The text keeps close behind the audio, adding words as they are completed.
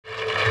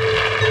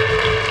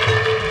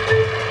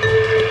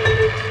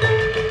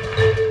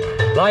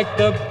like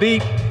the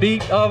beat,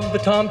 beat of the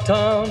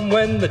tom-tom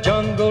when the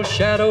jungle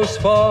shadows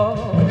fall,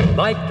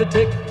 like the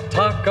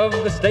tick-tock of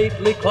the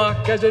stately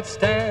clock as it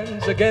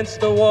stands against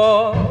the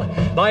wall,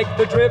 like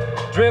the drip,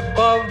 drip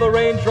of the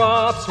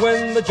raindrops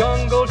when the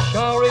jungle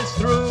shower is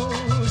through.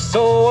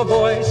 So a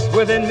voice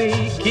within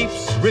me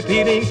keeps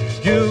repeating,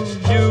 you,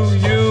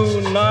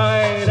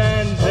 night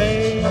and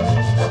day.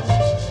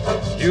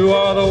 You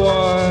are the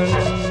one,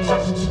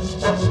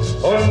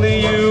 only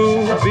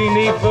you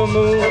beneath the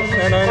moon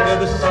and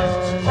under the sun.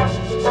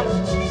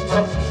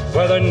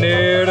 Whether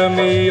near to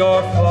me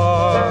or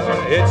far,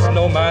 it's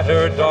no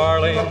matter,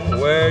 darling,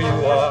 where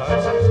you are.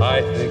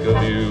 I think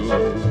of you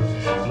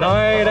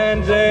night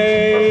and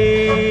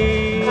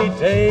day,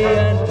 day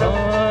and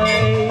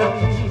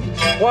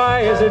night.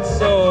 Why is it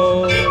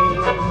so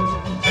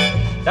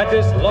that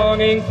this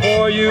longing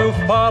for you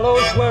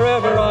follows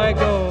wherever I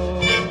go?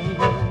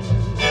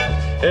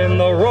 In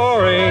the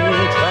roaring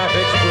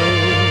traffic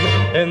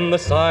stream, in the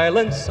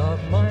silence of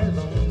my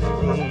lonely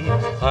room,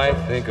 I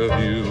think of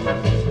you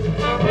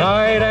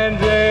night and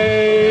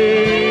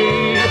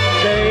day,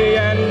 day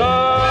and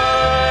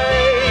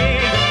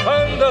night.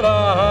 Under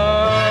the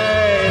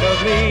hide of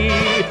me,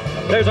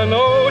 there's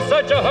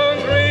such a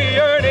hungry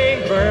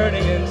yearning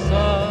burning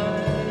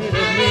inside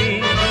of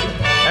me,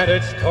 and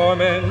its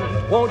torment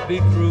won't be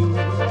through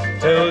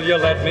till you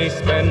let me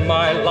spend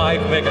my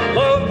life making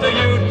love to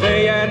you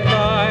day and night.